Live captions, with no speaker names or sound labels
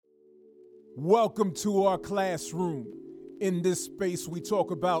Welcome to our classroom. In this space, we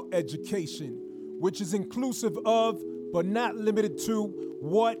talk about education, which is inclusive of, but not limited to,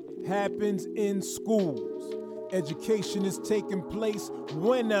 what happens in schools. Education is taking place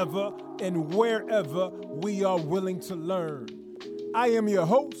whenever and wherever we are willing to learn. I am your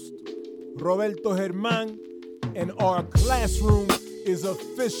host, Roberto Germán, and our classroom is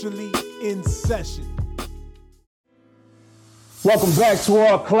officially in session. Welcome back to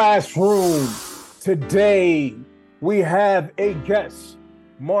our classroom. Today, we have a guest,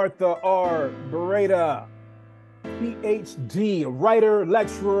 Martha R. Bireda, Ph.D., writer,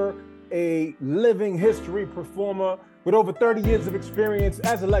 lecturer, a living history performer with over 30 years of experience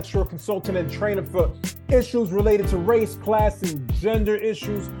as a lecturer, consultant, and trainer for issues related to race, class, and gender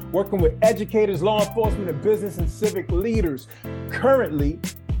issues, working with educators, law enforcement, and business and civic leaders. Currently,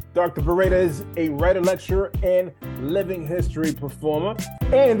 Dr. Bireda is a writer, lecturer, and living history performer,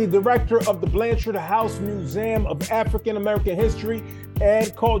 and the director of the Blanchard House Museum of African American History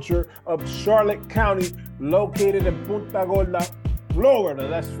and Culture of Charlotte County, located in Punta Gorda, Florida.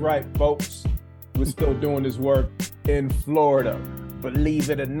 That's right, folks. We're still doing this work in Florida. Believe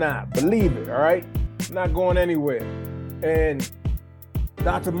it or not. Believe it, all right? Not going anywhere. And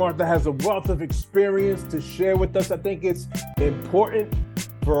Dr. Martha has a wealth of experience to share with us. I think it's important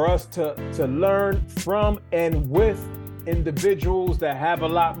for us to learn from and with individuals that have a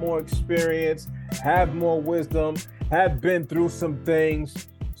lot more experience, have more wisdom, have been through some things,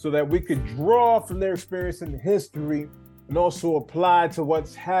 so that we could draw from their experience in history and also apply to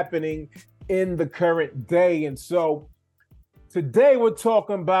what's happening in the current day. And so today we're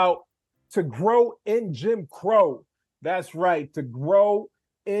talking about to grow in Jim Crow. That's right, to grow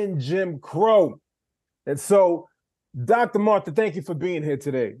in Jim Crow. And so Dr. Martha, thank you for being here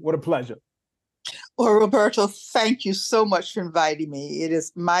today. What a pleasure. Well, Roberto, thank you so much for inviting me. It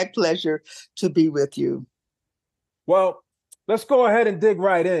is my pleasure to be with you. Well, let's go ahead and dig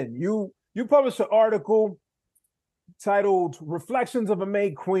right in. You published an article titled Reflections of a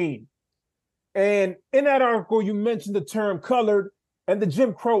Made Queen. And in that article, you mentioned the term colored and the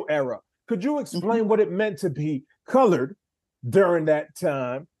Jim Crow era. Could you explain what it meant to be colored during that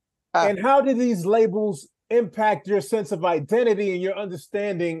time? And how did these labels impact your sense of identity and your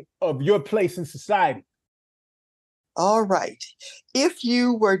understanding of your place in society? All right. If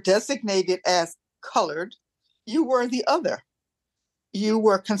you were designated as colored, you were the other. You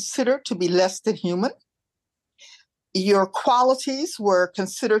were considered to be less than human. Your qualities were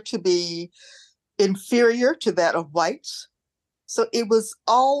considered to be inferior to that of whites. So it was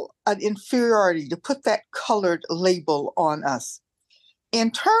all an inferiority to put that colored label on us.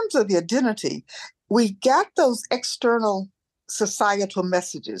 In terms of the identity, we got those external societal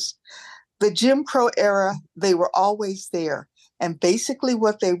messages. The Jim Crow era, they were always there. And basically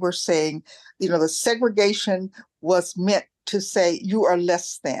what they were saying, the segregation was meant to say you are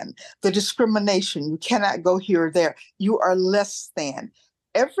less than. The discrimination, you cannot go here or there. You are less than.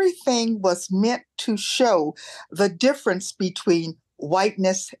 Everything was meant to show the difference between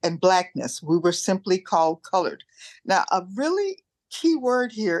whiteness and blackness. We were simply called colored. Now, a really key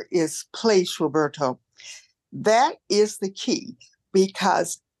word here is place, Roberto. That is the key,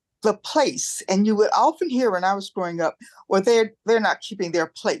 because the place, and you would often hear when I was growing up, well, they're not keeping their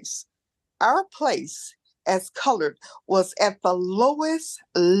place. Our place as colored was at the lowest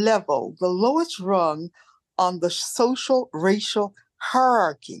level, the lowest rung on the social racial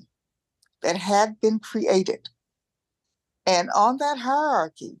hierarchy that had been created. And on that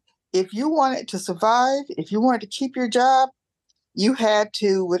hierarchy, if you wanted to survive, if you wanted to keep your job, you had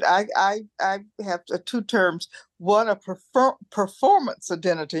to, I have two terms, one a performance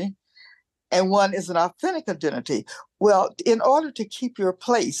identity and one is an authentic identity. Well, in order to keep your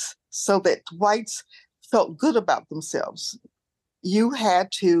place so that whites felt good about themselves, you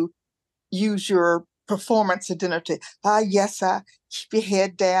had to use your performance identity. Yes, keep your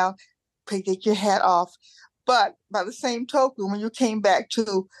head down, take your hat off. But by the same token, when you came back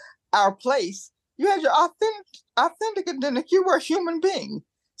to our place, you had your authentic identity. You were a human being.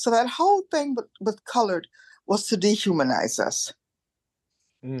 So that whole thing with colored was to dehumanize us.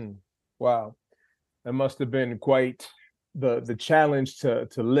 Wow. That must have been quite the challenge to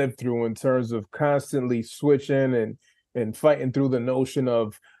live through, in terms of constantly switching and fighting through the notion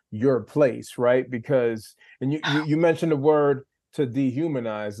of your place, right? Because, and you mentioned the word to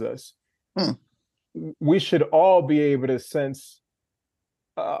dehumanize us. We should all be able to sense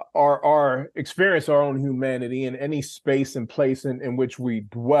our experience, our own humanity in any space and place in which we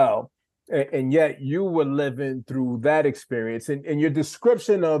dwell. And yet you were living through that experience. And your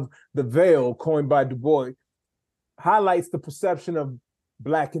description of the veil coined by Du Bois highlights the perception of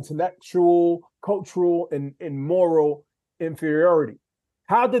Black intellectual, cultural, and moral inferiority.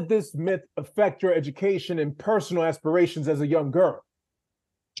 How did this myth affect your education and personal aspirations as a young girl?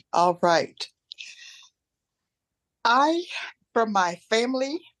 All right. From my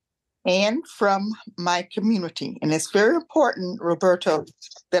family and from my community, and it's very important, Roberto,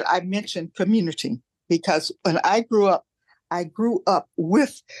 that I mention community, because when I grew up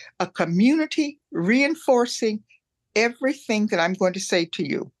with a community reinforcing everything that I'm going to say to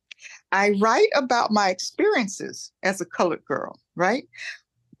you. I write about my experiences as a colored girl, right?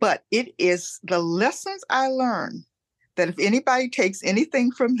 But it is the lessons I learned that if anybody takes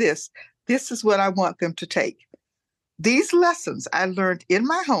anything from this is what I want them to take. These lessons I learned in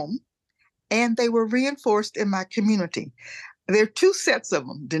my home, and they were reinforced in my community. There are two sets of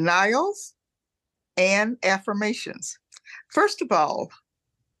them: denials and affirmations. First of all,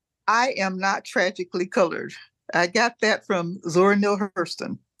 I am not tragically colored. I got that from Zora Neale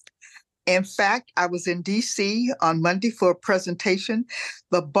Hurston. In fact, I was in DC on Monday for a presentation.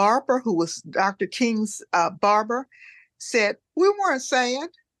 The barber, who was Dr. King's barber, said, "We weren't sad.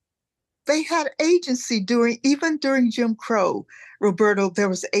 They had agency even during Jim Crow. Roberto, there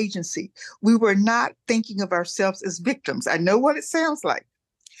was agency. We were not thinking of ourselves as victims." I know what it sounds like.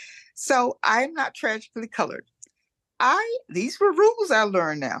 So I'm not tragically colored. These were rules I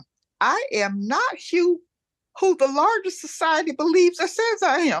learned now. I am not who the largest society believes or says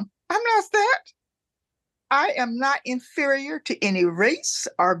I am. I'm not that. I am not inferior to any race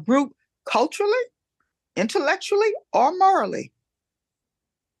or group culturally, intellectually, or morally.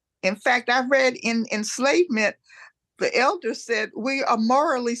 In fact, I read in Enslavement, the elders said we are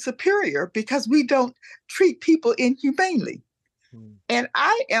morally superior because we don't treat people inhumanely. And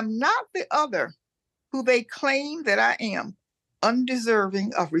I am not the other who they claim that I am,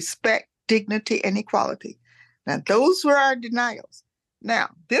 undeserving of respect, dignity, and equality. Now, those were our denials. Now,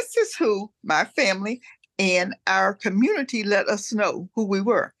 this is who my family and our community let us know who we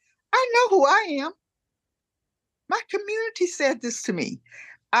were. I know who I am. My community said this to me.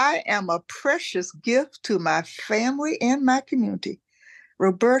 I am a precious gift to my family and my community.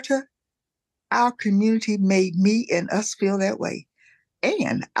 Roberta, our community made me and us feel that way.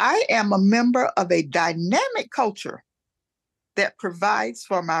 And I am a member of a dynamic culture that provides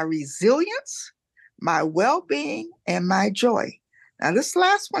for my resilience, my well-being, and my joy. Now, this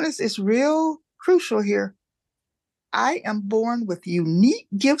last one is real crucial here. I am born with unique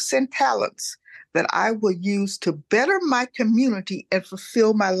gifts and talents that I will use to better my community and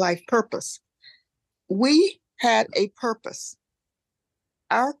fulfill my life purpose. We had a purpose.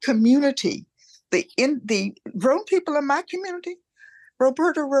 Our community, the grown people in my community,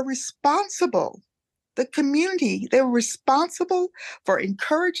 Roberta, were responsible. The community, they were responsible for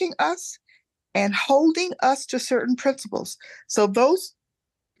encouraging us and holding us to certain principles. So those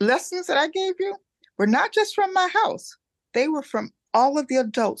lessons that I gave you were not just from my house. They were from all of the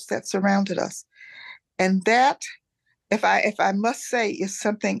adults that surrounded us. And that, if I must say, is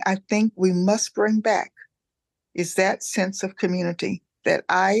something I think we must bring back, is that sense of community that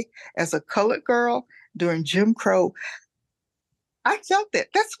I, as a colored girl during Jim Crow, I felt that.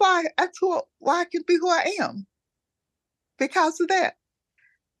 That's why I can be who I am, because of that.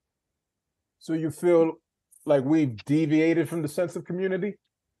 So you feel like we've deviated from the sense of community?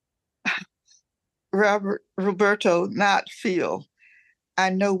 Roberto, not feel. I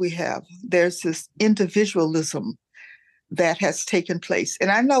know we have. There's this individualism that has taken place.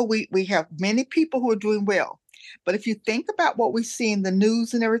 And I know we have many people who are doing well. But if you think about what we see in the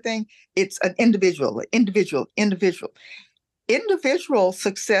news and everything, it's an individual. Individual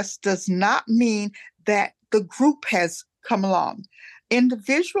success does not mean that the group has come along.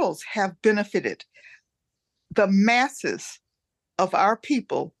 Individuals have benefited. The masses of our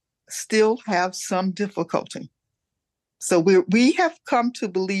people still have some difficulty. So we have come to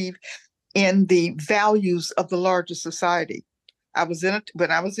believe in the values of the larger society. When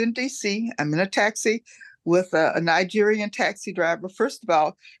I was in DC, I'm in a taxi with a Nigerian taxi driver. First of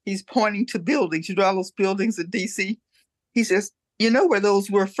all, he's pointing to buildings. You know all those buildings in DC? He says, "You know where those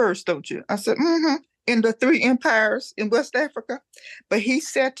were first, don't you?" I said, "Mm-hmm, in the three empires in West Africa." But he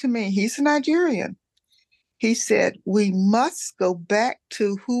said to me, he's a Nigerian. He said, "We must go back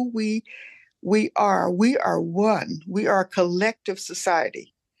to who we are. We are one. We are a collective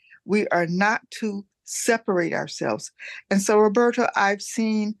society. We are not to separate ourselves." And so, Roberta, I've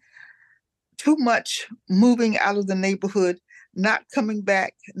seen too much moving out of the neighborhood, not coming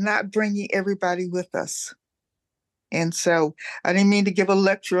back, not bringing everybody with us. And so I didn't mean to give a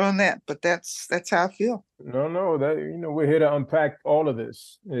lecture on that, but that's how I feel. No, that we're here to unpack all of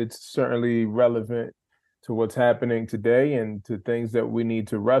this. It's certainly relevant to what's happening today and to things that we need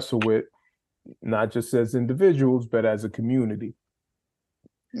to wrestle with, not just as individuals, but as a community.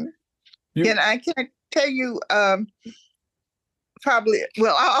 Can I tell you probably,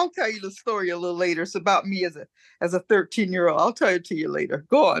 well, I'll tell you the story a little later. It's about me as a 13-year-old. I'll tell it to you later.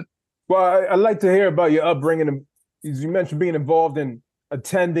 Go on. Well, I'd like to hear about your upbringing. As you mentioned, being involved in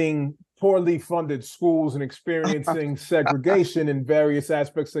attending poorly funded schools and experiencing segregation in various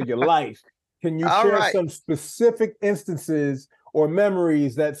aspects of your life. Can you share some specific instances or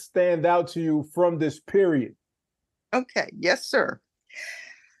memories that stand out to you from this period? Okay. Yes, sir.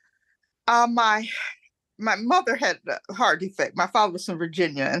 My mother had a heart defect. My father was from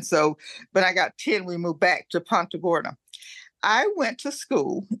Virginia. And so when I got 10, we moved back to Punta Gorda. I went to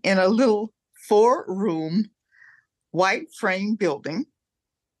school in a little 4-room white frame building.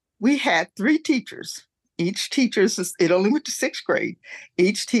 We had 3 teachers. Each teacher, it only went to 6th grade.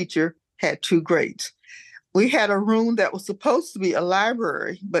 Each teacher had 2 grades. We had a room that was supposed to be a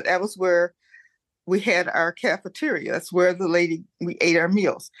library, but that was where we had our cafeteria. That's where we ate our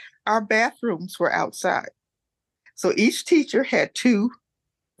meals. Our bathrooms were outside. So each teacher had 2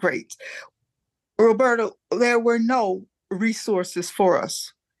 grades. Roberto, there were no resources for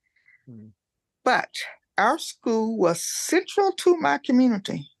us. But our school was central to my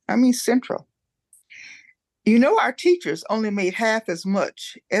community. I mean, central. You know, our teachers only made half as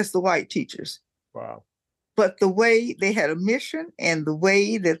much as the white teachers. Wow. But the way they had a mission and the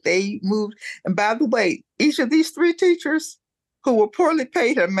way that they moved, and by the way, each of these 3 teachers who were poorly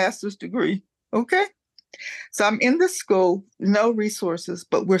paid had a master's degree. Okay. So I'm in this school, no resources,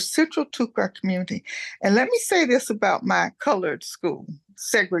 but we're central to our community. And let me say this about my colored school,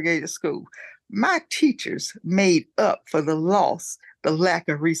 segregated school. My teachers made up for the lack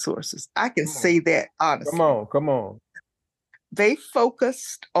of resources. I can say that honestly. Come on. They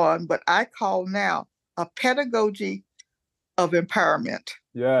focused on what I call now a pedagogy of empowerment.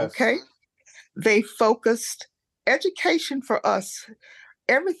 Yes. Okay. They focused education for us.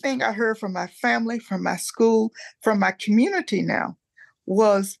 Everything I heard from my family, from my school, from my community now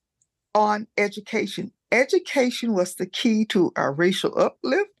was on education. Education was the key to our racial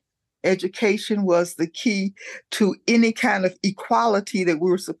uplift. Education was the key to any kind of equality that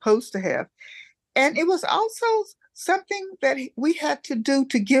we were supposed to have. And it was also something that we had to do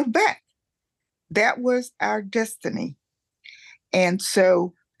to give back. That was our destiny. And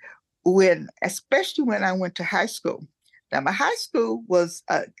so especially when I went to high school, now my high school was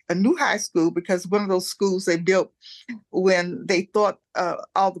a new high school because one of those schools they built when they thought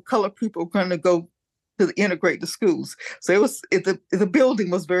all the colored people were going to go to integrate the schools. So the building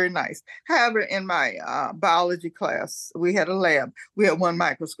was very nice. However, in my biology class, we had a lab. We had 1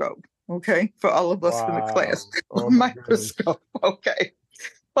 microscope, okay, for all of us in the class. Oh, microscope, okay.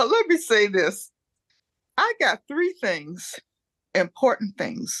 But let me say this. I got 3 things, important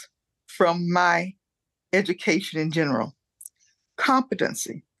things from my education in general.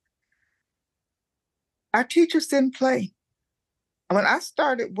 Competency. Our teachers didn't play. When I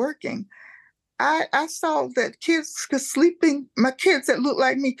started working, I saw that my kids that looked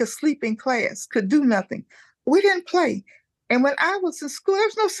like me could sleep in class, could do nothing. We didn't play. And when I was in school, there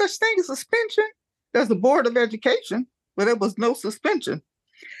was no such thing as suspension. There's the Board of Education, but there was no suspension.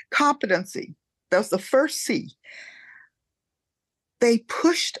 Competency. That was the first C. They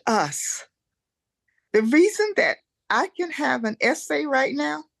pushed us. The reason that I can have an essay right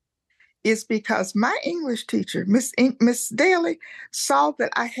now is because my English teacher, Miss Daly, saw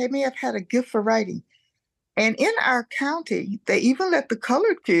that I may have had a gift for writing. And in our county, they even let the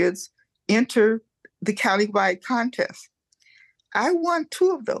colored kids enter the countywide contest. I won 2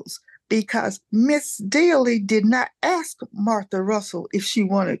 of those because Miss Daly did not ask Martha Russell if she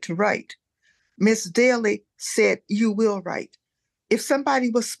wanted to write. Miss Daly said, "You will write." If somebody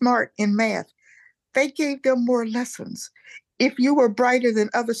was smart in math, they gave them more lessons. If you were brighter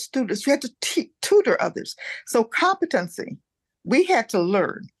than other students, you had to tutor others. So competency, we had to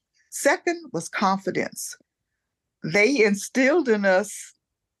learn. Second was confidence. They instilled in us,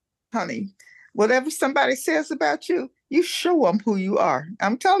 honey, whatever somebody says about you, you show them who you are.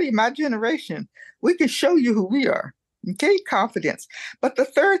 I'm telling you, my generation, we can show you who we are. Okay, confidence. But the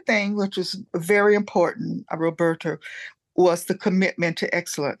third thing, which is very important, Roberto, was the commitment to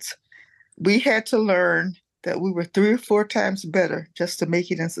excellence. We had to learn that we were 3 or 4 times better just to make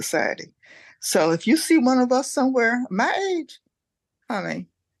it in society. So if you see one of us somewhere my age, honey,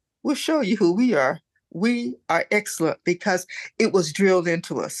 we'll show you who we are. We are excellent because it was drilled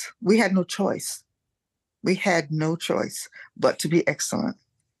into us. We had no choice. We had no choice but to be excellent.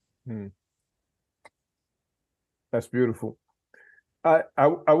 That's beautiful. I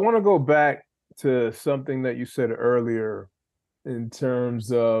want to go back to something that you said earlier in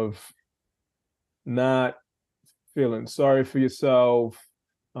terms of not feeling sorry for yourself,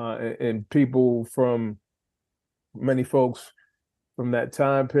 and people from many folks from that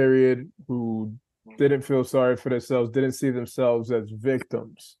time period who didn't feel sorry for themselves, didn't see themselves as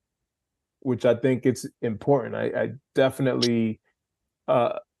victims, which I think it's important. I definitely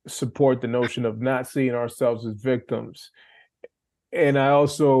support the notion of not seeing ourselves as victims. And I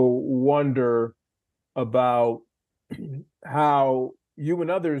also wonder about how you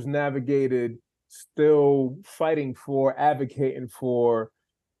and others navigated still fighting for, advocating for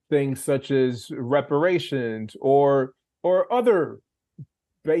things such as reparations or other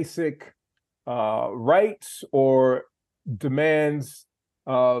basic rights or demands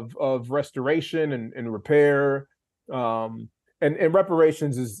of restoration and repair. And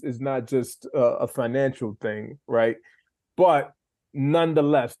reparations is not just a financial thing, right? But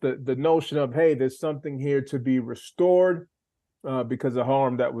nonetheless, the notion of, hey, there's something here to be restored because of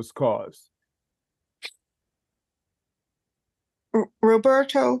harm that was caused.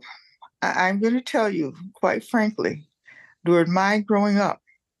 Roberto, I'm going to tell you, quite frankly, during my growing up,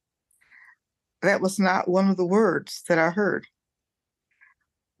 that was not one of the words that I heard.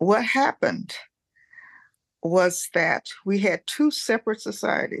 What happened was that we had two separate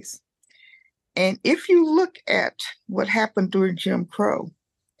societies. And if you look at what happened during Jim Crow,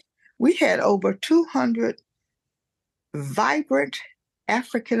 we had over 200 vibrant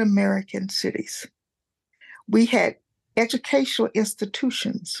African American cities. We had educational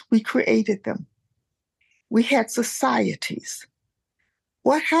institutions. We created them. We had societies.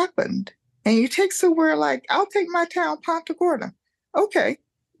 What happened? And you take somewhere like, I'll take my town, Ponta Gorda. Okay,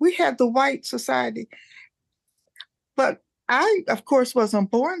 we had the white society. But I, of course,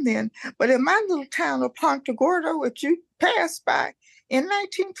 wasn't born then. But in my little town of Ponta Gorda, which you passed by, in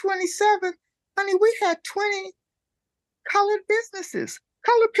 1927, honey, we had 20 colored businesses.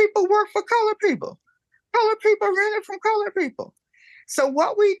 Colored people worked for colored people. Colored people rented from colored people. So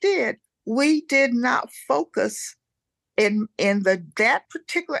what we did not focus in that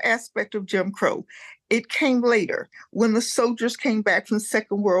particular aspect of Jim Crow. It came later when the soldiers came back from the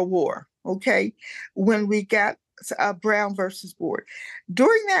Second World War, okay? When we got Brown versus Board.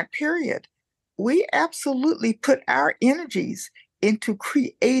 During that period, we absolutely put our energies into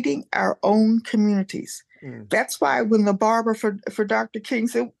creating our own communities. That's why when the barber for Dr. King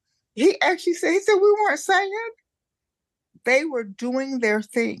said, he said, we weren't saying, they were doing their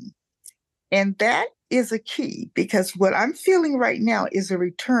thing. And that is a key, because what I'm feeling right now is a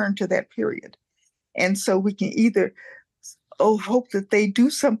return to that period. And so we can either hope that they do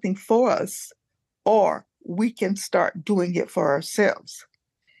something for us, or we can start doing it for ourselves.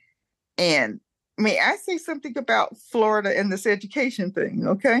 And may I say something about Florida and this education thing,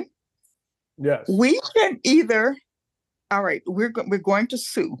 okay? Yes. We can either, all right, we're going to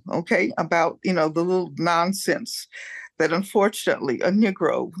sue, okay, about, the little nonsense that unfortunately a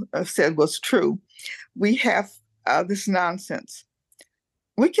Negro said was true. We have this nonsense.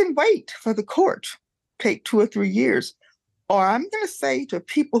 We can wait for the court, take 2 or 3 years. Or I'm going to say to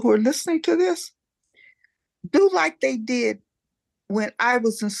people who are listening to this, do like they did when I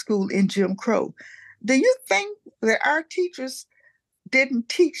was in school in Jim Crow. Do you think that our teachers didn't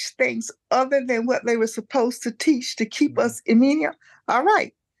teach things other than what they were supposed to teach to keep us immune? All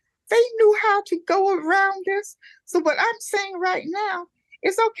right. They knew how to go around this. So what I'm saying right now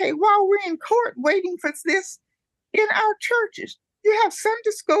is, okay, while we're in court waiting for this, in our churches, you have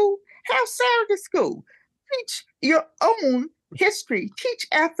Sunday school, have Saturday school. Teach your own history. Teach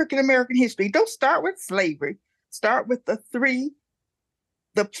African American history. Don't start with slavery. Start with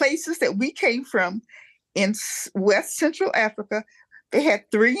the places that we came from in West Central Africa. They had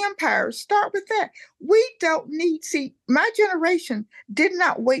 3 empires. Start with that. We don't need, my generation did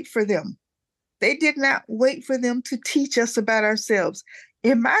not wait for them. They did not wait for them to teach us about ourselves.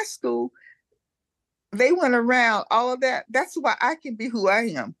 In my school, they went around all of that. That's why I can be who I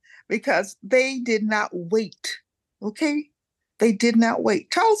am, because they did not wait. Okay? They did not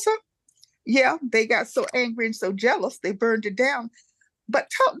wait. Tulsa, yeah, they got so angry and so jealous, they burned it down. But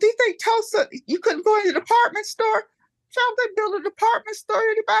do you think Tulsa, you couldn't go into the department store? Child, they built a department store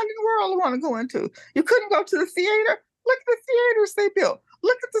anybody in the world want to go into. You couldn't go to the theater. Look at the theaters they built.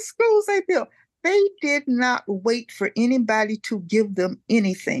 Look at the schools they built. They did not wait for anybody to give them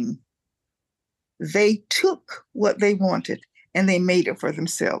anything. They took what they wanted and they made it for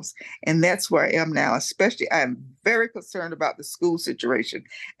themselves. And that's where I am now. Especially, I'm very concerned about the school situation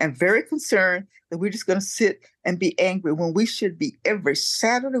and very concerned that we're just going to sit and be angry when we should be, every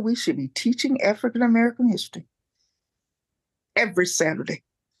Saturday, we should be teaching African American history. Every Saturday.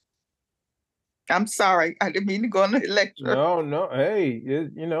 I'm sorry. I didn't mean to go on the lecture. No, no. Hey,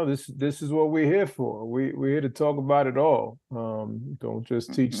 this is what we're here for. We're here to talk about it all. Don't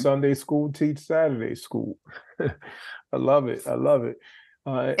just teach Mhm. Sunday school, teach Saturday school. I love it. I love it.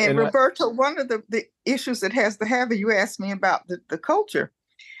 And And I, Roberto, one of the issues that has to have it, you asked me about the culture.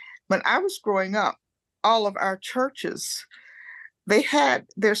 When I was growing up, all of our churches, they had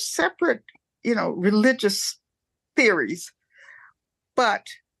their separate, religious theories, but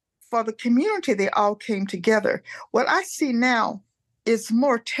for the community, they all came together. What I see now is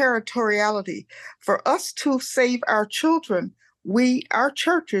more territoriality. For us to save our children, our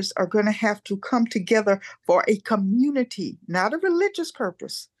churches are going to have to come together for a community, not a religious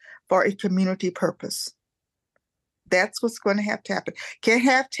purpose, for a community purpose. That's what's going to have to happen. Can't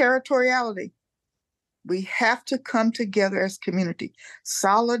have territoriality. We have to come together as community.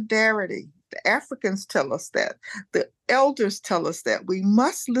 Solidarity. The Africans tell us that. The elders tell us that. We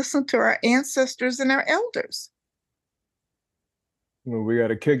must listen to our ancestors and our elders. we got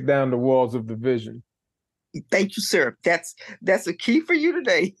to kick down the walls of division. Thank you, sir. That's a key for you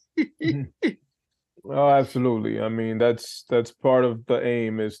today. Oh, absolutely. I mean, that's part of the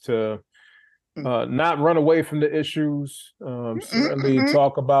aim is to not run away from the issues. Certainly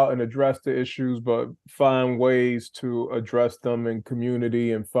talk about and address the issues, but find ways to address them in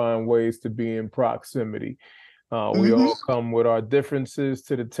community and find ways to be in proximity. We all come with our differences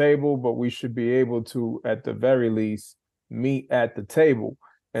to the table, but we should be able to, at the very least, meet at the table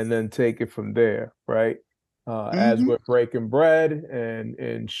and then take it from there, right? As we're breaking bread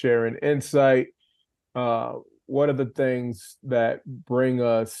and sharing insight, what are the things that bring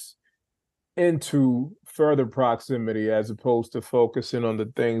us into further proximity as opposed to focusing on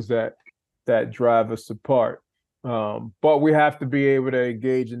the things that drive us apart? But we have to be able to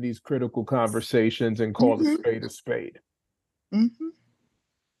engage in these critical conversations and call a spade a spade.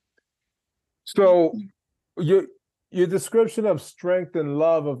 So your description of strength and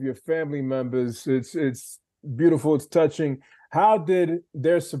love of your family members, it's beautiful, it's touching. How did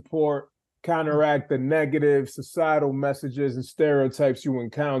their support counteract the negative societal messages and stereotypes you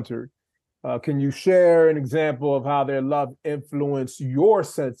encountered? Can you share an example of how their love influenced your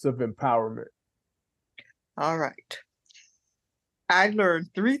sense of empowerment? All right. I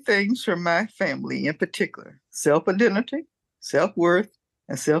learned three things from my family in particular: self-identity, self-worth,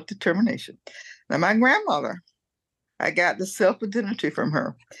 and self-determination. Now, my grandmother, I got the self-identity from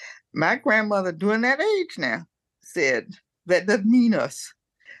her. My grandmother, during that age now, said, that doesn't mean us.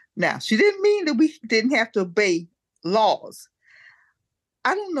 Now, she didn't mean that we didn't have to obey laws.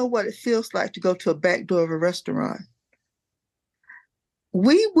 I don't know what it feels like to go to a back door of a restaurant.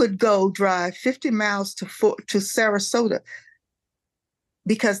 We would go drive 50 miles to Sarasota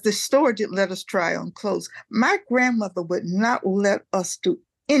because the store didn't let us try on clothes. My grandmother would not let us do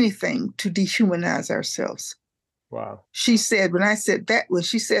anything to dehumanize ourselves. Wow. She said, when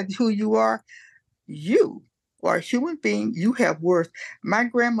she said who you are a human being, you have worth. My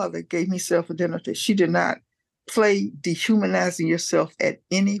grandmother gave me self-identity. She did not play dehumanizing yourself at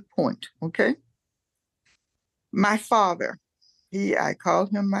any point, okay? My father, I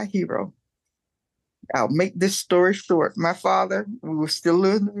called him my hero. I'll make this story short. My father, we were still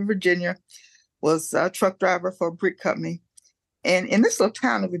living in Virginia, was a truck driver for a brick company. And in this little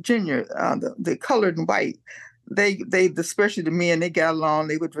town of Virginia, the colored and white, they, especially the men, they got along.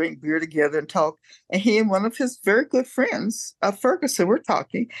 They would drink beer together and talk. And he and one of his very good friends, Ferguson, were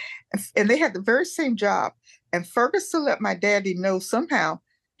talking, and they had the very same job. And Ferguson let my daddy know somehow,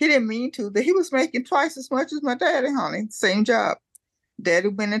 he didn't mean to, that he was making twice as much as my daddy, honey. Same job. Daddy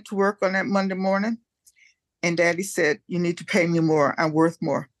went into work on that Monday morning, and daddy said, you need to pay me more. I'm worth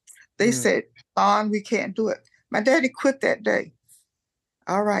more. They said, we can't do it. My daddy quit that day.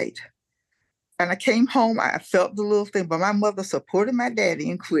 All right. And I came home, I felt the little thing, but my mother supported my daddy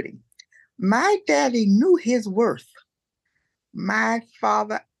in quitting. My daddy knew his worth. My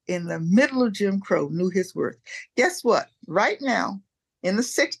father, in the middle of Jim Crow, knew his worth. Guess what? Right now, in the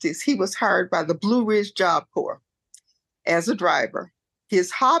 60s, he was hired by the Blue Ridge Job Corps as a driver. His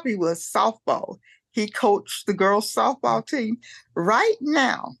hobby was softball. He coached the girls' softball team. Right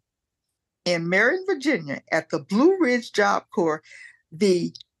now, in Marion, Virginia, at the Blue Ridge Job Corps,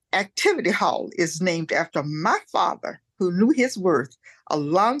 the activity hall is named after my father, who knew his worth,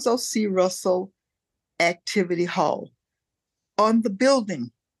 Alonzo C. Russell Activity Hall, on the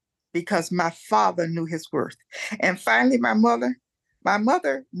building, because my father knew his worth. And finally, my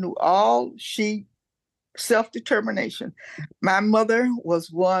mother knew self-determination. My mother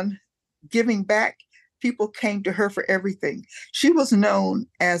was one giving back. People came to her for everything. She was known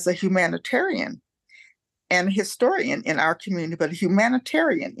as a humanitarian. and a historian in our community, but a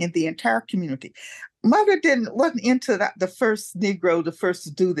humanitarian in the entire community. Mother wasn't into the first Negro, the first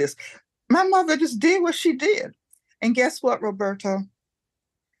to do this. My mother just did what she did. And guess what, Roberto?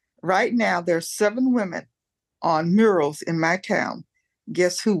 Right now, there's 7 women on murals in my town.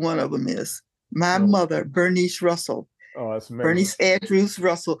 Guess who one of them is? My mother, Bernice Russell. Oh, that's amazing. Bernice Andrews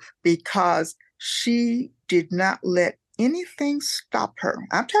Russell, because she did not let anything stop her.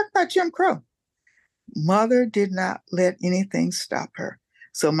 I'm talking about Jim Crow. Mother did not let anything stop her.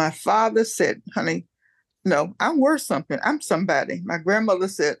 So my father said, honey, no, I'm worth something. I'm somebody. My grandmother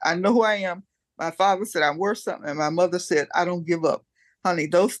said, I know who I am. My father said, I'm worth something. And my mother said, I don't give up. Honey,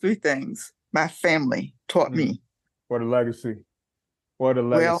 those 3 things my family taught me. What a legacy. What a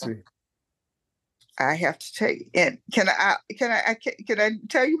legacy. Well, I have to tell you. And can I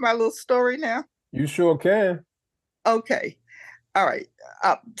tell you my little story now? You sure can. Okay. All right.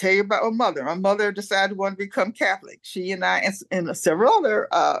 I'll tell you about my mother. My mother decided to want to become Catholic. She and I and several other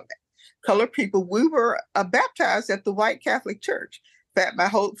colored people, we were baptized at the white Catholic Church. In fact, my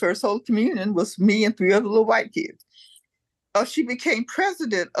first Holy Communion was me and 3 other little white kids. She became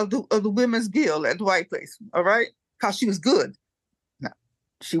president of the Women's Guild at the white place. All right, because she was good. No,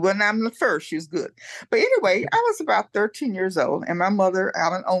 she wasn't. I'm the first. She was good. But anyway, I was about 13 years old, and my mother,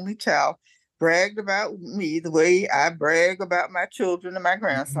 I'm an only child, bragged about me the way I brag about my children and my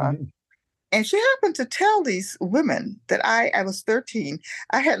grandson. Mm-hmm. And she happened to tell these women that I was 13,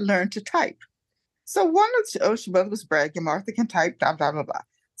 I had learned to type. So one of she was bragging, Martha can type, blah, blah, blah, blah.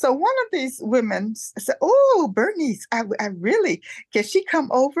 So one of these women said, oh, Bernice, I really, can she come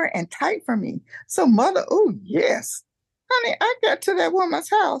over and type for me? So mother, oh, yes. Honey, I got to that woman's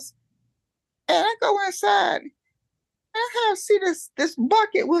house and I go inside. I see this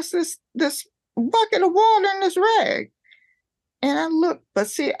bucket was this bucket of water in this rag. And I looked, but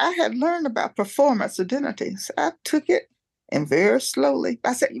see, I had learned about performance identity. So I took it and very slowly,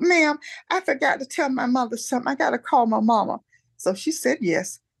 I said, ma'am, I forgot to tell my mother something. I got to call my mama. So she said,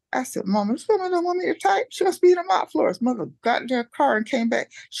 yes. I said, Mama, this woman don't want me to type. She must be in the mop floors. Mother got in her car and came back.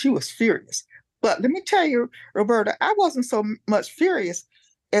 She was furious. But let me tell you, Roberta, I wasn't so much furious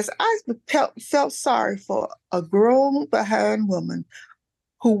as I felt sorry for a grown behind woman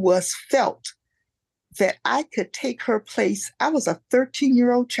who felt that I could take her place. I was a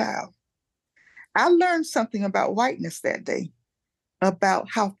 13-year-old child. I learned something about whiteness that day, about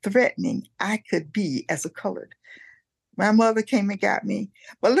how threatening I could be as a colored. My mother came and got me.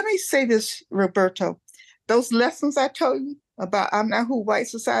 But let me say this, Roberto, those lessons I told you about I'm not who white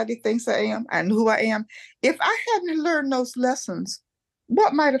society thinks I am and who I am, if I hadn't learned those lessons,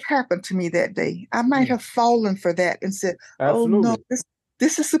 what might have happened to me that day? I might have fallen for that and said, absolutely. Oh no,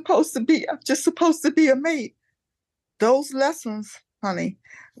 this is supposed to be, I'm just supposed to be a maid. Those lessons, honey,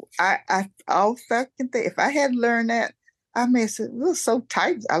 all fucking thing. If I had learned that, I may have said, well, so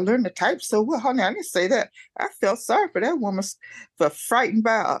type. I learned to type so well, honey. I didn't say that. I felt sorry for that woman for frightened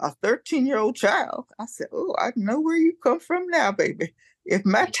by a 13-year-old child. I said, oh, I know where you come from now, baby. If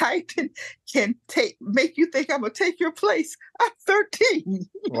my typing can make you think I'm gonna take your place, I'm 13.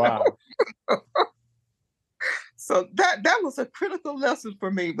 Wow. So that was a critical lesson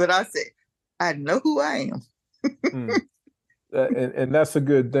for me. But I said, I know who I am. And that's a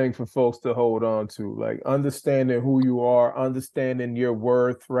good thing for folks to hold on to, like understanding who you are, understanding your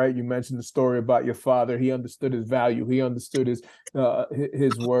worth, right? You mentioned the story about your father. He understood his value. He understood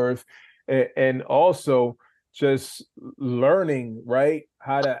his worth. And also just learning, right,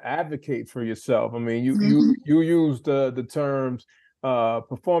 how to advocate for yourself. I mean, you used the terms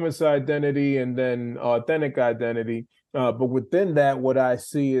performance identity and then authentic identity. But within that, what I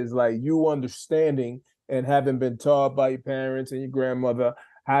see is like you understanding and having been taught by your parents and your grandmother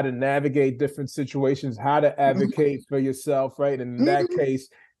how to navigate different situations, how to advocate for yourself, right? And in that case,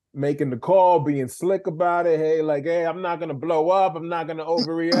 making the call, being slick about it. Hey, I'm not gonna blow up. I'm not gonna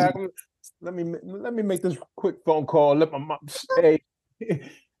overreact. Let me make this quick phone call. Let my mom stay.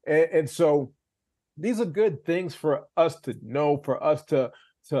 And so these are good things for us to know, for us to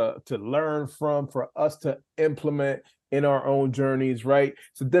learn from, for us to implement in our own journeys, right?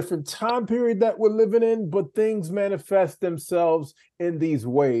 It's a different time period that we're living in, but things manifest themselves in these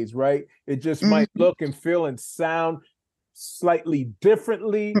ways, right? It just might look and feel and sound slightly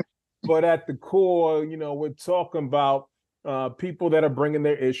differently, but at the core, we're talking about people that are bringing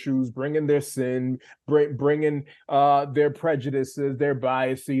their issues, bringing their sin, bringing their prejudices, their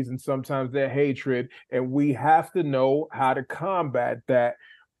biases, and sometimes their hatred. And we have to know how to combat that.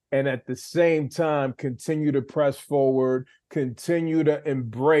 And at the same time, continue to press forward, continue to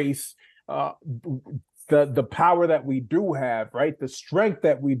embrace the power that we do have, right? The strength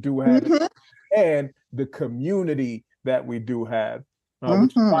that we do have, and the community that we do have.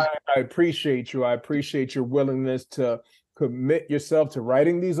 Which is Mm-hmm. why I appreciate you. I appreciate your willingness to commit yourself to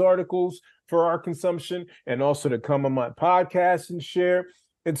writing these articles for our consumption and also to come on my podcast and share.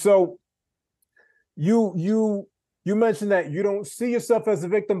 And so you mentioned that you don't see yourself as a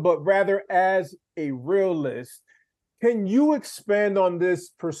victim, but rather as a realist. Can you expand on this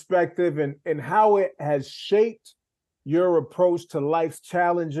perspective and how it has shaped your approach to life's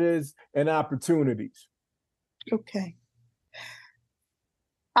challenges and opportunities? Okay.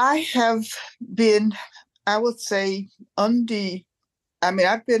 I have been, I would say, I've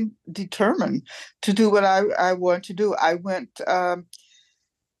been determined to do what I want to do. I went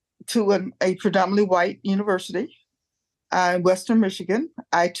to a predominantly white university in Western Michigan.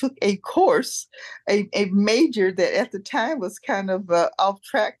 I took a course, a major that at the time was kind of off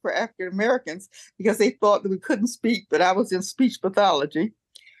track for African Americans because they thought that we couldn't speak, but I was in speech pathology.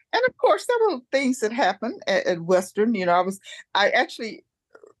 And of course, there were things that happened at Western. I actually,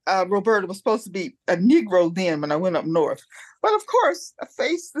 Roberta was supposed to be a Negro then when I went up north. But of course, I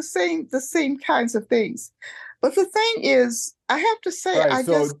faced the same kinds of things. But the thing is, I have to say, Right.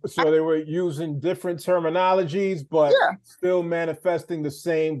 So they were using different terminologies, but yeah, still manifesting the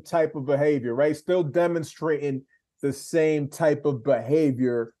same type of behavior, right? Still demonstrating the same type of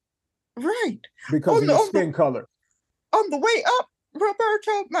behavior right. because of your skin color. On the way up,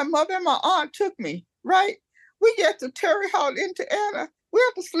 Roberto, my mother and my aunt took me, right? We get to Terre Haute, Indiana. We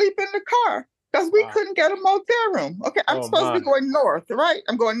have to sleep in the car because we couldn't get a motel room. Okay, I'm supposed to be going north, right?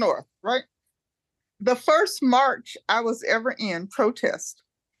 I'm going north, right? The first march I was ever in, protest,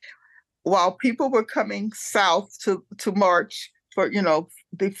 while people were coming south to march for,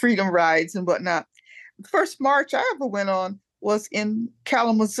 the freedom rides and whatnot. The first march I ever went on was in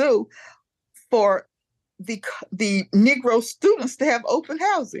Kalamazoo for the Negro students to have open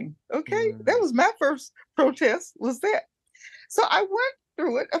housing. Okay, that was my first protest. Was that? So I went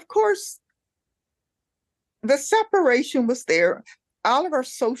through it. Of course, the separation was there. All of our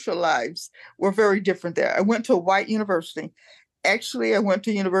social lives were very different there. I went to a white university. Actually, I went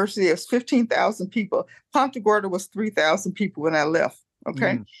to a university that was 15,000 people. Ponta Gorda was 3,000 people when I left.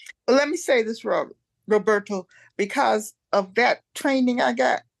 Okay. But let me say this, Roberto, because of that training I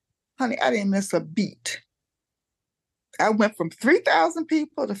got, honey, I didn't miss a beat. I went from 3,000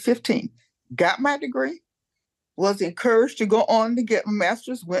 people to 15, got my degree, was encouraged to go on to get my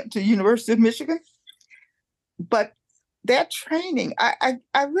master's, went to University of Michigan. But that training, I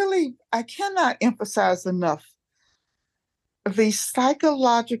cannot emphasize enough the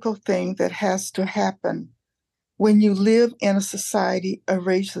psychological thing that has to happen when you live in a society, a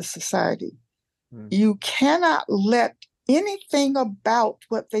racist society. You cannot let anything about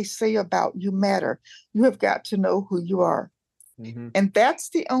what they say about you matter. You have got to know who you are. And that's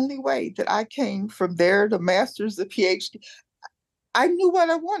the only way that I came from there to master's, the Ph.D. I knew what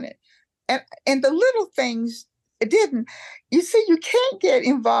I wanted. And the little things didn't. You see, you can't get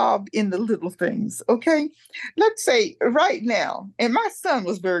involved in the little things, okay? Let's say right now, and my son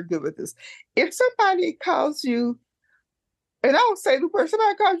was very good with this. If somebody calls you, and I will say the word,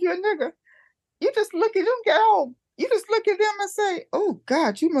 somebody calls you a nigger, you just look at them, you just look at them and say, oh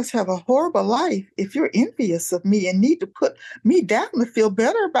God, you must have a horrible life if you're envious of me and need to put me down to feel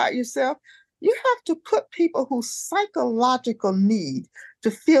better about yourself. You have to put people whose psychological need to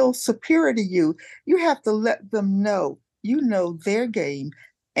feel superior to you, you have to let them know you know their game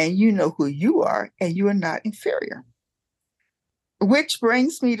and you know who you are and you are not inferior. Which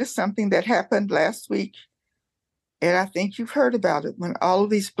brings me to something that happened last week. And I think you've heard about it when all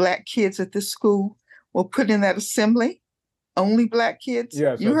of these Black kids at this school were put in that assembly, only Black kids.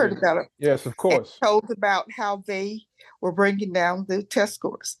 Yes, you heard about it. Yes, of course. And told about how they were bringing down the test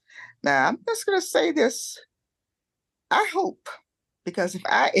scores. Now, I'm just going to say this. I hope, because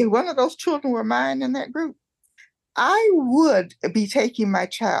if one of those children were mine in that group, I would be taking my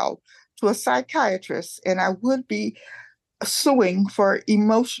child to a psychiatrist and I would be suing for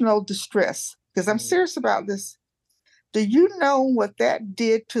emotional distress because I'm serious about this. Do you know what that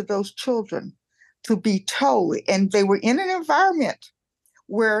did to those children to be told? And they were in an environment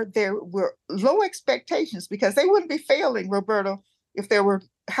where there were low expectations because they wouldn't be failing, Roberto, if there were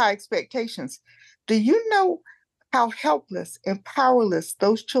high expectations. Do you know how helpless and powerless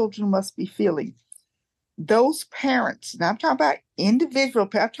those children must be feeling? Those parents, and I'm talking about individual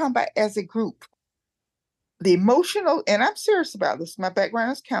parents, I'm talking about as a group, the emotional, and I'm serious about this, my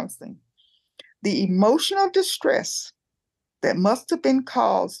background is counseling, the emotional distress that must have been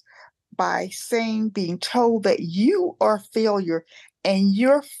caused by being told that you are a failure and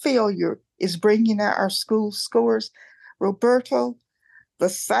your failure is bringing out our school scores. Roberto, The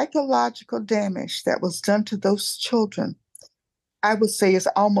psychological damage that was done to those children, I would say, is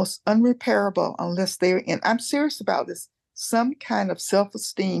almost unrepairable unless they're in, I'm serious about this, some kind of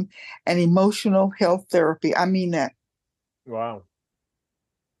self-esteem and emotional health therapy. I mean that. Wow.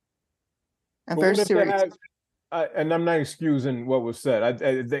 I'm But very what if they serious. had, and I'm not excusing what was said.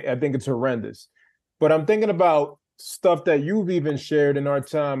 I think it's horrendous. But I'm thinking about stuff that you've even shared in our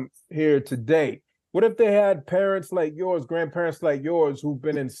time here today. What if they had parents like yours, grandparents like yours, who've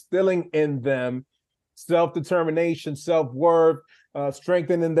been instilling in them self-determination, self-worth,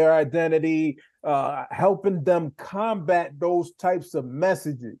 strengthening their identity, helping them combat those types of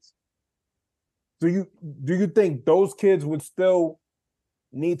messages? Do you think those kids would still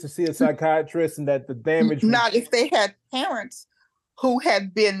need to see a psychiatrist, and that the damage would? Not if they had parents who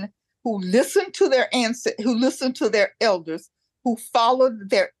had been, who listened to their ancestors, who listened to their elders, who followed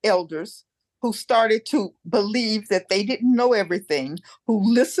their elders, who started to believe that they didn't know everything, who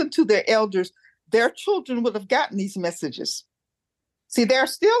listened to their elders, their children would have gotten these messages. See, there are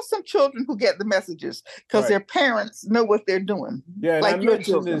still some children who get the messages because their parents know what they're doing. Yeah, and I like your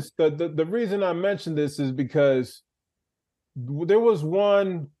mentioned children. this. The reason I mentioned this is because there was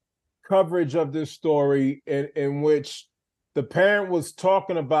one coverage of this story in which the parent was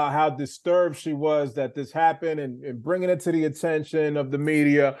talking about how disturbed she was that this happened, and bringing it to the attention of the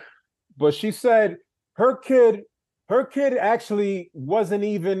media. But she said her kid actually wasn't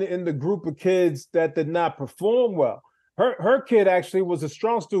even in the group of kids that did not perform well. Her kid actually was a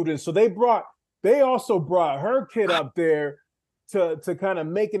strong student. So they also brought her kid up there to kind of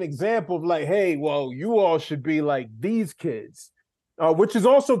make an example of, like, hey, well, you all should be like these kids, which is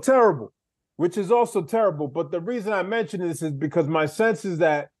also terrible. But the reason I mention this is because my sense is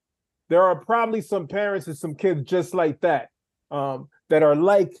that there are probably some parents and some kids just like that, that are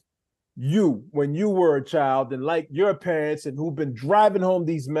like you when you were a child, and like your parents, and who've been driving home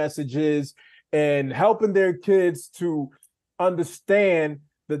these messages and helping their kids to understand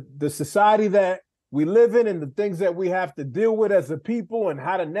the society that we live in and the things that we have to deal with as a people and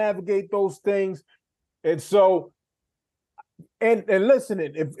how to navigate those things. And so, and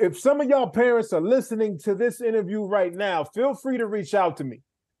listening, if some of y'all parents are listening to this interview right now, feel free to reach out to me.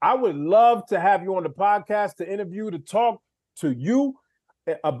 I would love to have you on the podcast to interview, to talk to you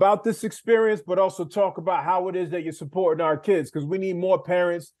about this experience, but also talk about how it is that you're supporting our kids, because we need more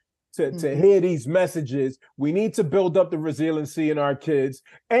parents to hear these messages. We need to build up the resiliency in our kids,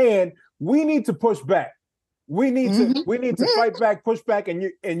 and we need to push back. We need to fight back, push back,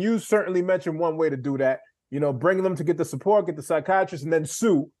 and you certainly mentioned one way to do that. Bring them to get the support, get the psychiatrist, and then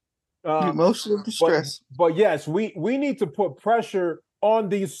sue. Emotional distress. But yes, we need to put pressure on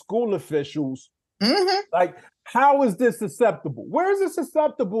these school officials. Like, how is this acceptable? Where is this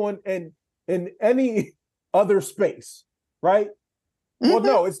acceptable in any other space, right? Well,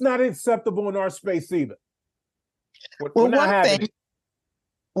 no, it's not acceptable in our space either. We're not having it.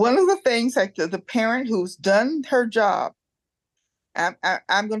 One of the things, like the parent who's done her job,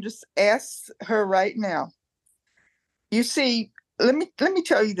 I'm going to just ask her right now. You see, let me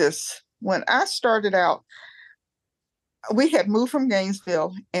tell you this. When I started out, we had moved from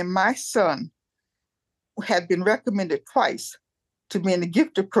Gainesville, and my son had been recommended twice to be in the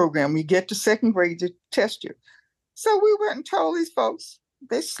gifted program. We get to second grade to test you. So we went and told these folks,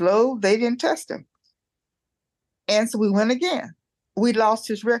 they didn't test him. And so we went again. We lost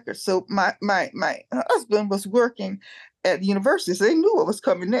his record. So my husband was working at the university, so they knew what was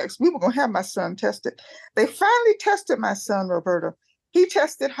coming next. We were going to have my son tested. They finally tested my son, Roberta. He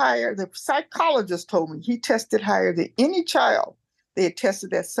tested higher. The psychologist told me he tested higher than any child they had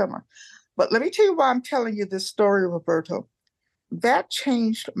tested that summer. But let me tell you why I'm telling you this story, Roberto. That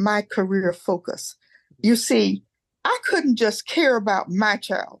changed my career focus. You see, I couldn't just care about my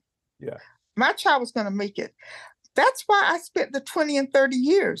child. Yeah. My child was going to make it. That's why I spent the 20 and 30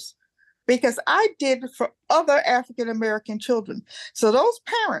 years, because I did it for other African-American children. So those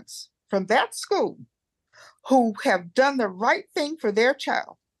parents from that school who have done the right thing for their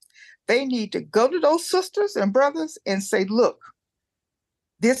child, they need to go to those sisters and brothers and say, look,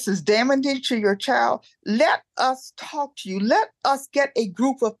 this is damaging to your child. Let us talk to you. Let us get a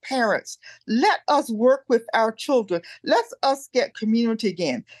group of parents. Let us work with our children. Let us get community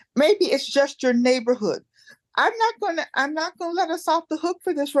again. Maybe it's just your neighborhood. I'm not gonna let us off the hook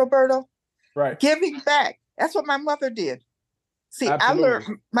for this, Roberto. Right. Giving back. That's what my mother did. See, Absolutely. I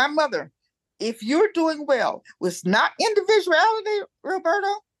learned, my mother, if you're doing well, it's not individuality, Roberto.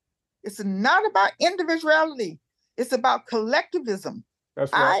 It's not about individuality. It's about collectivism.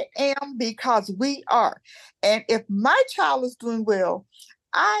 That's right. I am because we are. And if my child is doing well,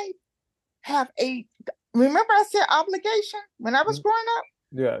 I have Remember I said obligation when I was growing up?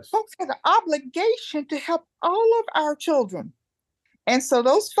 Yes. Folks had an obligation to help all of our children. And so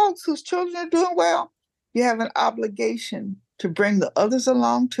those folks whose children are doing well, you have an obligation to bring the others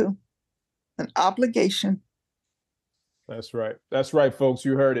along too. An obligation. That's right. That's right, folks.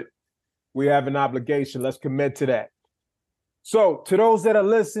 You heard it. We have an obligation. Let's commit to that. So, to those that are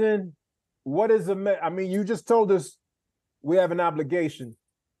listening, what is I mean, you just told us we have an obligation.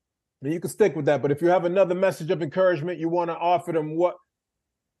 And you can stick with that. But if you have another message of encouragement you want to offer them,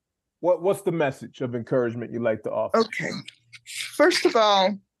 what's the message of encouragement you like to offer? Okay. First of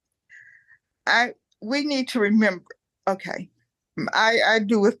all, we need to remember. Okay. I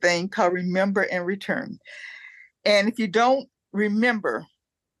do a thing called remember and return. And if you don't remember,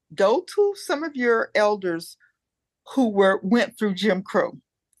 go to some of your elders who went through Jim Crow.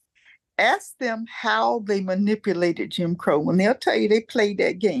 Ask them how they manipulated Jim Crow. And they'll tell you they played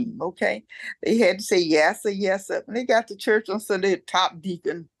that game, okay? They had to say yes or yes up. And they got to church on Sunday, top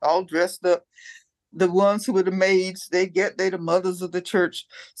deacon, all dressed up. The ones who were the maids, they the mothers of the church.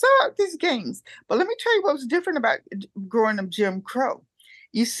 So these games. But let me tell you what was different about growing up Jim Crow.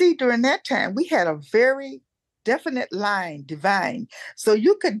 You see, during that time, we had a very definite line, divine. So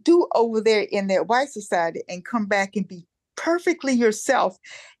you could do over there in that white society and come back and be perfectly yourself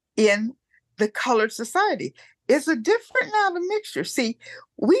in the colored society. It's a different now, the mixture. See,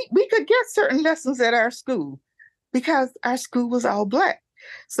 we could get certain lessons at our school because our school was all Black.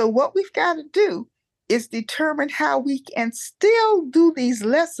 So what we've got to do is determine how we can still do these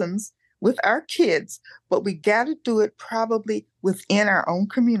lessons with our kids, but we got to do it probably within our own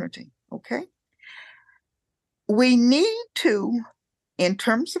community, okay? We need to, in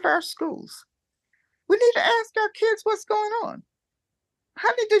terms of our schools, we need to ask our kids what's going on.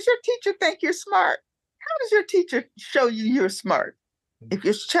 Honey, does your teacher think you're smart? How does your teacher show you you're smart? If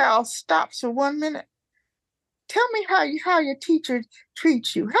your child stops for 1 minute, tell me how your teacher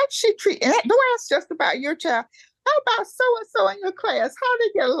treats you. How does she treat? And don't ask just about your child. How about so-and-so in your class? How do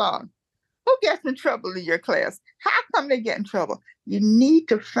they get along? Who gets in trouble in your class? How come they get in trouble? You need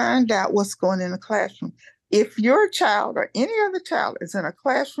to find out what's going on in the classroom. If your child or any other child is in a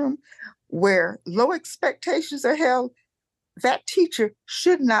classroom where low expectations are held, that teacher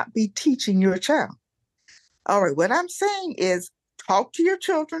should not be teaching your child. All right, what I'm saying is talk to your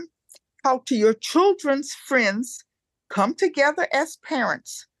children, talk to your children's friends, come together as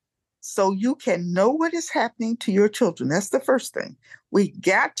parents so you can know what is happening to your children. That's the first thing. We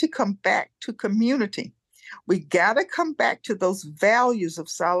got to come back to community. We got to come back to those values of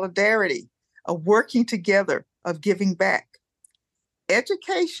solidarity, of working together, of giving back.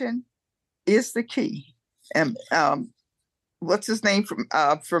 Education is the key. And what's his name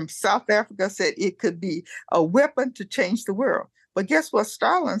from South Africa said it could be a weapon to change the world. But guess what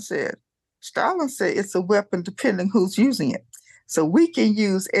Stalin said? Stalin said it's a weapon depending who's using it. So we can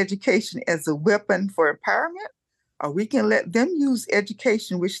use education as a weapon for empowerment, or we can let them use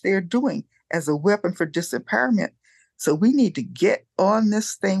education, which they're doing, as a weapon for disempowerment. So we need to get on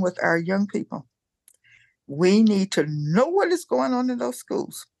this thing with our young people. We need to know what is going on in those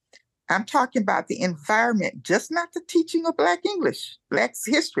schools. I'm talking about the environment, just not the teaching of Black English, Black's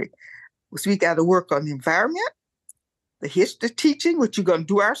history. So we got to work on the environment, the history teaching, which we're going to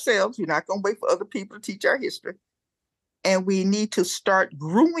do ourselves. We're not going to wait for other people to teach our history. And we need to start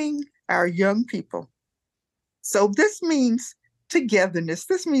grooming our young people. So this means togetherness.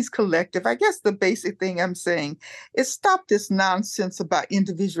 This means collective. I guess the basic thing I'm saying is stop this nonsense about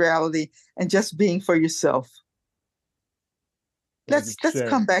individuality and just being for yourself. Let's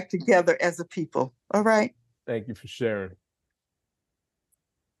come back together as a people. All right. Thank you for sharing.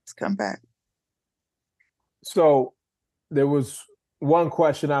 Let's come back. So there was one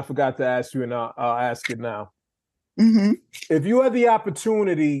question I forgot to ask you, and I'll ask it now. Mm-hmm. If you had the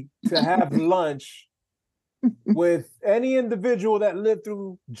opportunity to have lunch with any individual that lived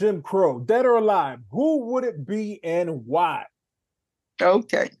through Jim Crow, dead or alive, who would it be and why?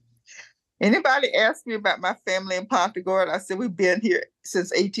 Okay. Anybody asked me about my family in Ponte Gorda, I said, we've been here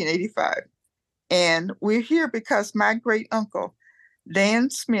since 1885. And we're here because my great uncle, Dan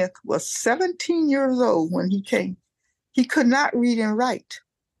Smith, was 17 years old when he came. He could not read and write,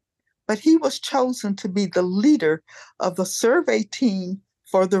 but he was chosen to be the leader of the survey team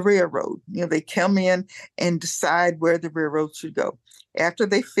for the railroad. You know, they come in and decide where the railroad should go. After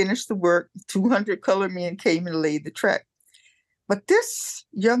they finished the work, 200 colored men came and laid the track. But this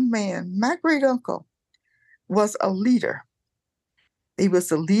young man, my great uncle, was a leader. He was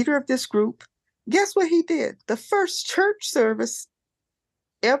the leader of this group. Guess what he did? The first church service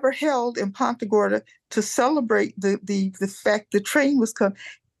ever held in Ponte Gorda to celebrate the fact the train was coming.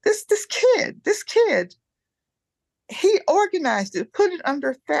 This kid He organized it, put it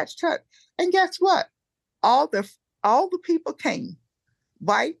under a thatched hut. And guess what? All the people came,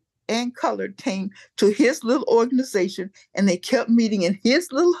 white and colored, came to his little organization, and they kept meeting in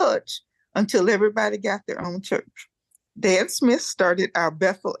his little hutch until everybody got their own church. Dan Smith started our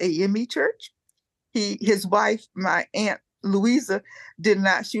Bethel AME church. His wife, my Aunt Louisa, did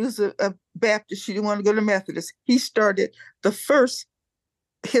not. She was a Baptist. She didn't want to go to Methodist. He started the first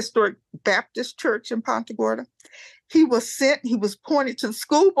historic Baptist church in Ponta Gorda. He was pointed to the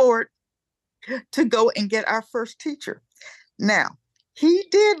school board to go and get our first teacher. Now, he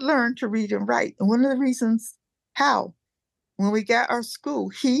did learn to read and write. And one of the reasons how, when we got our school,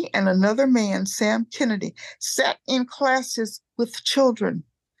 he and another man, Sam Kennedy, sat in classes with children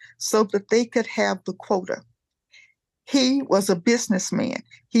so that they could have the quota. He was a businessman.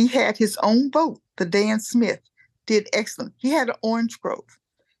 He had his own boat, the Dan Smith, did excellent. He had an orange grove.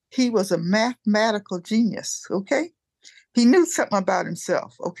 He was a mathematical genius, okay? He knew something about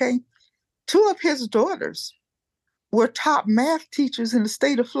himself, okay? 2 of his daughters were top math teachers in the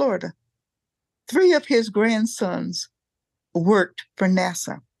state of Florida. 3 of his grandsons worked for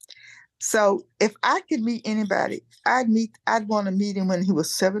NASA. So if I could meet anybody, I'd want to meet him when he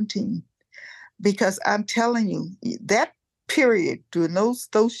was 17, because I'm telling you, that period during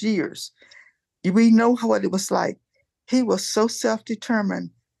those years, we know what it was like. He was so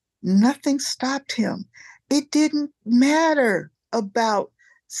self-determined. Nothing stopped him. It didn't matter about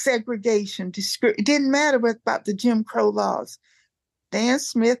segregation. It didn't matter about the Jim Crow laws. Dan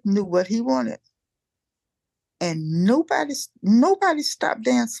Smith knew what he wanted. And nobody stopped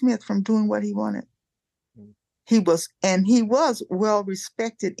Dan Smith from doing what he wanted. He was well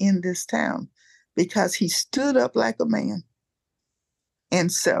respected in this town because he stood up like a man.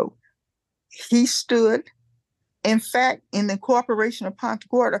 And so he stood. In fact, in the incorporation of Ponta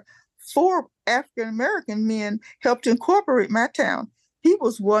Gorda, 4 African-American men helped incorporate my town. He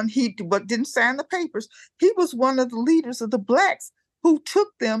was one, but didn't sign the papers. He was one of the leaders of the Blacks who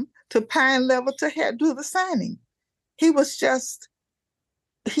took them to Pine Level to do the signing. He just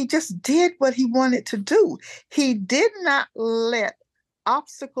did what he wanted to do. He did not let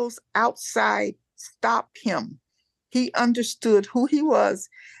obstacles outside stop him. He understood who he was,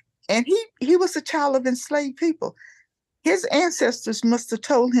 and he was a child of enslaved people. His ancestors must have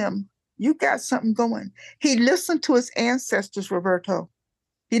told him, you got something going. He listened to his ancestors, Roberto.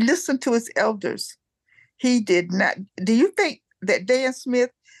 He listened to his elders. He did not. Do you think that Dan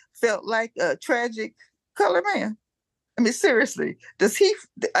Smith felt like a tragic colored man? I mean, seriously,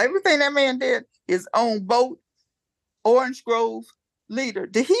 everything that man did, his own boat, Orange Grove leader,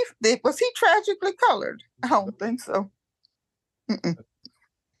 was he tragically colored? I don't think so. Mm-mm.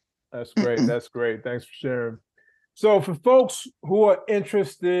 That's great. Mm-mm. That's great. Thanks for sharing. So for folks who are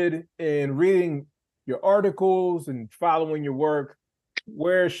interested in reading your articles and following your work,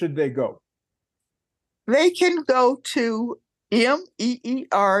 where should they go? They can go to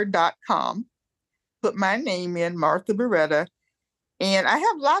meer.com, put my name in, Martha Bireda, and I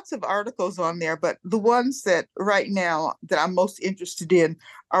have lots of articles on there, but the ones that right now that I'm most interested in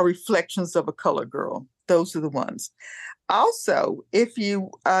are Reflections of a Colored Girl. Those are the ones. Also, if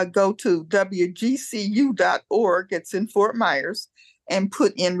you go to wgcu.org, it's in Fort Myers, and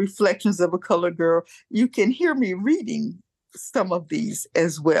put in Reflections of a Colored Girl, you can hear me reading some of these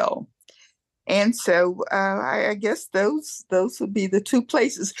as well. And so I guess those would be the 2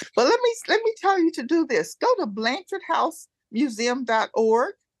 places. But let me tell you to do this. Go to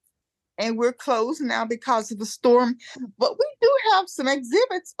BlanchardHouseMuseum.org, and we're closed now because of the storm. But we do have some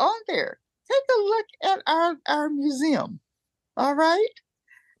exhibits on there. Take a look at our museum. All right.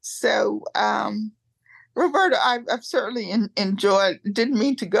 So, Roberta, I've certainly enjoyed. Didn't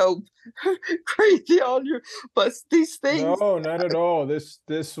mean to go crazy on you, but these things. No, not at all. This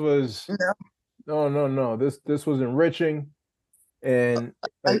was no. This was enriching, and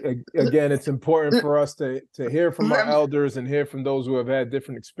again, it's important for us to hear from our elders and hear from those who have had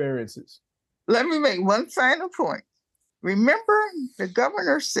different experiences. Let me make one final point. Remember, the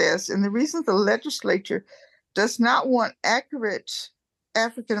governor says, and the reason the legislature does not want accurate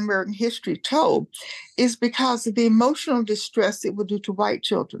African-American history told is because of the emotional distress it will do to white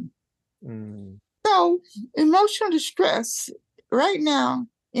children. So emotional distress right now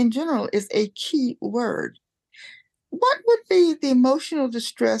in general is a key word. What would be the emotional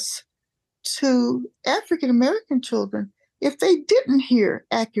distress to African-American children if they didn't hear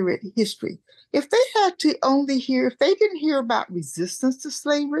accurate history? If they didn't hear about resistance to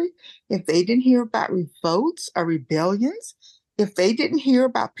slavery, if they didn't hear about revolts or rebellions, if they didn't hear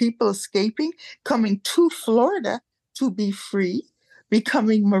about people escaping, coming to Florida to be free,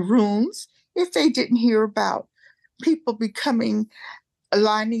 becoming maroons, if they didn't hear about people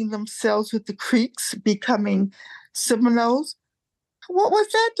aligning themselves with the Creeks, becoming Seminoles. What would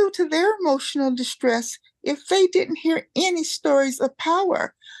that do to their emotional distress if they didn't hear any stories of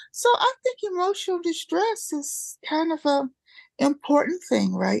power? So I think emotional distress is kind of a important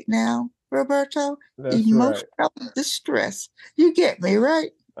thing right now, Roberto. That's Emotional right. distress. You get me,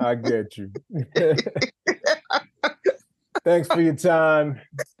 right? I get you. Thanks for your time.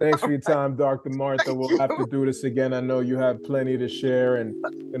 Thanks for your time, Dr. Martha. Thank We'll you. have to do this again. I know you have plenty to share and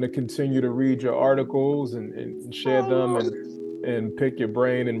going to continue to read your articles and share them and pick your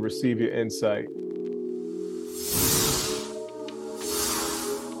brain and receive your insight.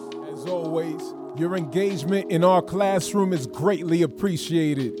 As always, your engagement in our classroom is greatly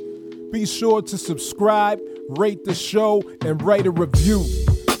appreciated. Be sure to subscribe, rate the show, and write a review.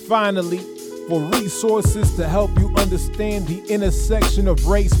 Finally, for resources to help you understand the intersection of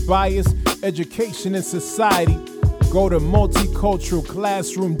race, bias, education, and society, go to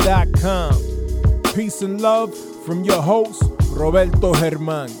multiculturalclassroom.com. Peace and love from your host, Roberto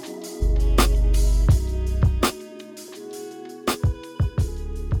Germán.